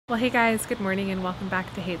Well, hey guys, good morning and welcome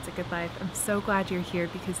back to Hey It's a Good Life. I'm so glad you're here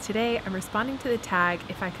because today I'm responding to the tag,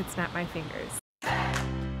 "If I Could Snap My Fingers."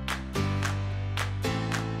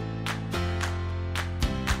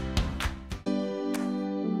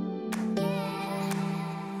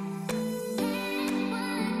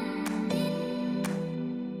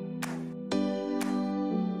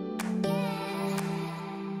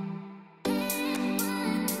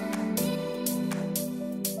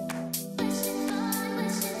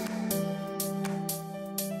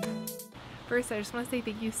 First, I just want to say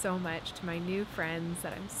thank you so much to my new friends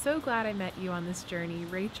that I'm so glad I met you on this journey.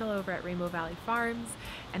 Rachel over at Rainbow Valley Farms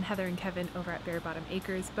and Heather and Kevin over at Bare Bottom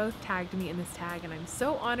Acres both tagged me in this tag, and I'm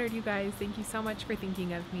so honored, you guys. Thank you so much for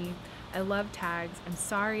thinking of me. I love tags. I'm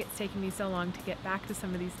sorry it's taken me so long to get back to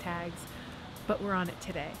some of these tags, but we're on it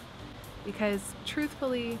today. Because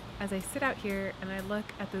truthfully, as I sit out here and I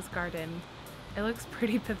look at this garden, it looks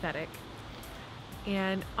pretty pathetic.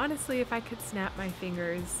 And honestly, if I could snap my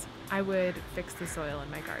fingers, I would fix the soil in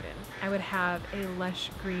my garden. I would have a lush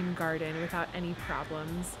green garden without any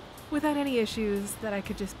problems, without any issues that I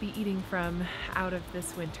could just be eating from out of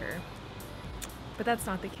this winter. But that's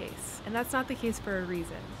not the case. And that's not the case for a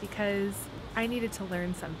reason, because I needed to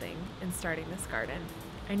learn something in starting this garden.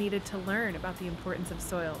 I needed to learn about the importance of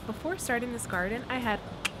soil. Before starting this garden, I had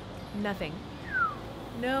nothing.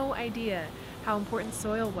 No idea how important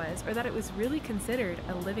soil was, or that it was really considered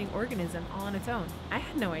a living organism all on its own. I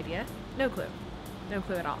had no idea, no clue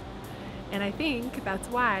at all. And I think that's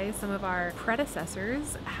why some of our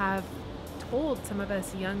predecessors have told some of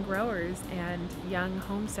us young growers and young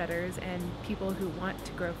homesteaders and people who want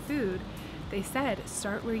to grow food, they said,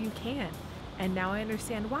 start where you can. And now I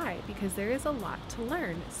understand why, because there is a lot to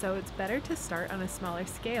learn. So it's better to start on a smaller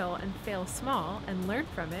scale and fail small and learn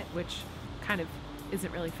from it, which kind of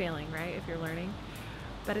isn't really failing, right, if you're learning.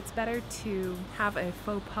 But it's better to have a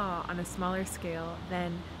faux pas on a smaller scale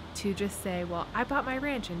than to just say, well, I bought my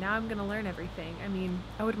ranch and now I'm going to learn everything. I mean,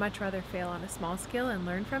 I would much rather fail on a small scale and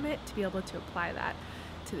learn from it to be able to apply that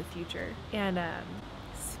to the future. And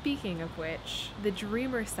speaking of which, the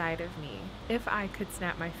dreamer side of me, if I could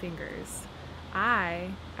snap my fingers,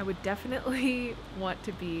 I would definitely want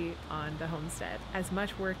to be on the homestead. As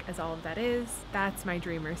much work as all of that is, that's my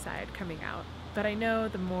dreamer side coming out. But I know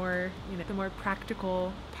the more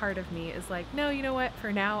practical part of me is like, no, you know what?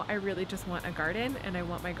 For now, I really just want a garden, and I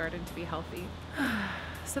want my garden to be healthy.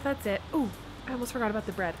 So that's it. Oh, I almost forgot about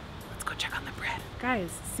the bread. Let's go check on the bread.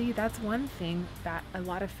 Guys, see, that's one thing that a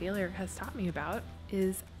lot of failure has taught me about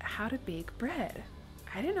is how to bake bread.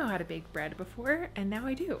 I didn't know how to bake bread before, and now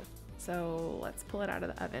I do. So let's pull it out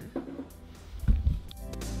of the oven.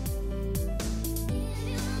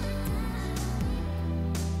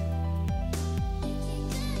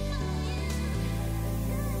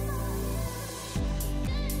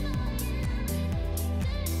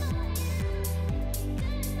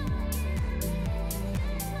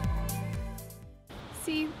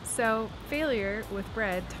 So failure with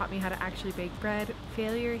bread taught me how to actually bake bread.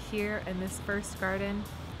 Failure here in this first garden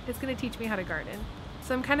is going to teach me how to garden.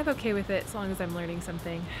 So I'm kind of okay with it as long as I'm learning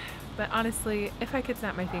something. But honestly, if I could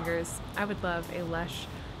snap my fingers, I would love a lush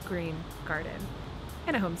green garden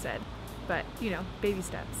and a homestead. But, you know, baby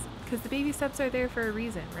steps. Because the baby steps are there for a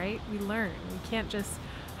reason, right? We learn. We can't just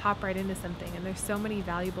hop right into something. And there's so many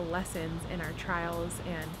valuable lessons in our trials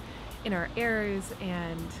and in our errors.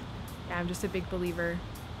 And yeah, I'm just a big believer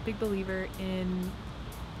in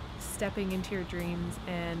stepping into your dreams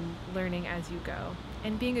and learning as you go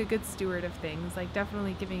and being a good steward of things, like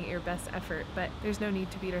definitely giving it your best effort, but there's no need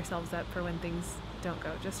to beat ourselves up for when things don't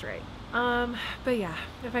go just right. But yeah,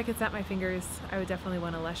 if I could snap my fingers, I would definitely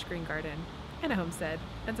want a lush green garden and a homestead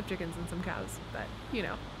and some chickens and some cows, but you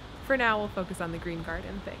know, for now we'll focus on the green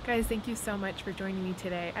garden thing. Guys, thank you so much for joining me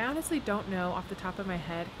today. I honestly don't know off the top of my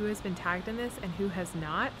head who has been tagged in this and who has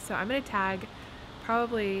not, so I'm gonna tag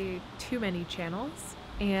probably too many channels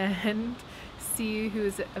and see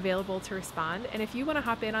who's available to respond. And if you want to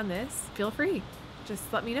hop in on this, feel free.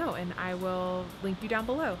 Just let me know and I will link you down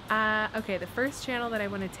below. Okay, the first channel that I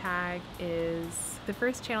want to tag is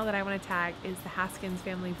the Haskins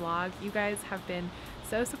Family Vlog. You guys have been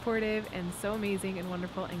so supportive and so amazing and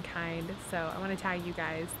wonderful and kind. So I want to tag you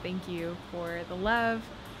guys. Thank you for the love.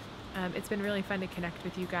 It's been really fun to connect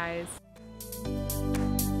with you guys.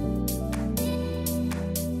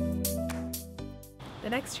 The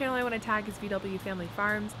next channel I want to tag is VW Family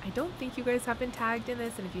Farms. I don't think you guys have been tagged in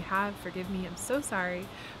this, and if you have, forgive me, I'm so sorry.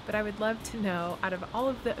 But I would love to know, out of all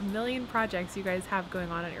of the million projects you guys have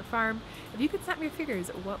going on your farm, if you could snap your fingers,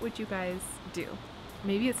 what would you guys do?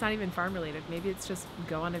 maybe it's not even farm related. Maybe it's just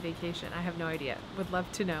go on a vacation. I have no idea. Would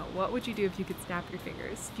love to know. What would you do if you could snap your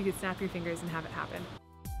fingers? If you could snap your fingers and have it happen?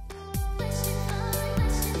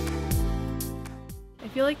 I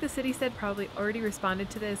feel like the city said probably already responded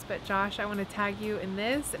to this, but Josh, I want to tag you in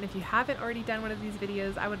this. And if you haven't already done one of these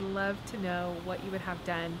videos, I would love to know what you would have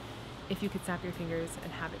done if you could snap your fingers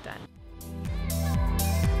and have it done.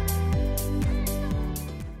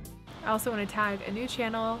 I also want to tag a new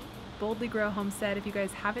channel, Boldly Grow Homestead. If you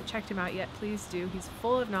guys haven't checked him out yet, please do. He's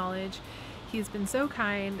full of knowledge. He's been so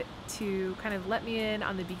kind to kind of let me in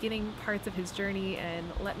on the beginning parts of his journey and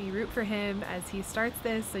let me root for him as he starts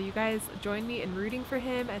this. So you guys join me in rooting for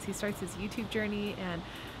him as he starts his YouTube journey and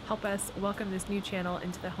help us welcome this new channel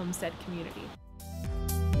into the homestead community.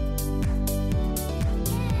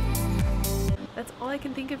 That's all I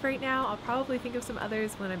can think of right now. I'll probably think of some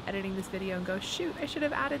others when I'm editing this video and go, shoot, I should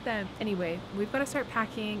have added them. Anyway, we've got to start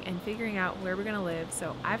packing and figuring out where we're gonna live,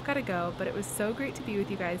 so I've got to go, but it was so great to be with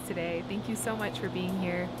you guys today. Thank you so much for being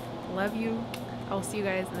here. Love you. I'll see you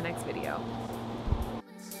guys in the next video.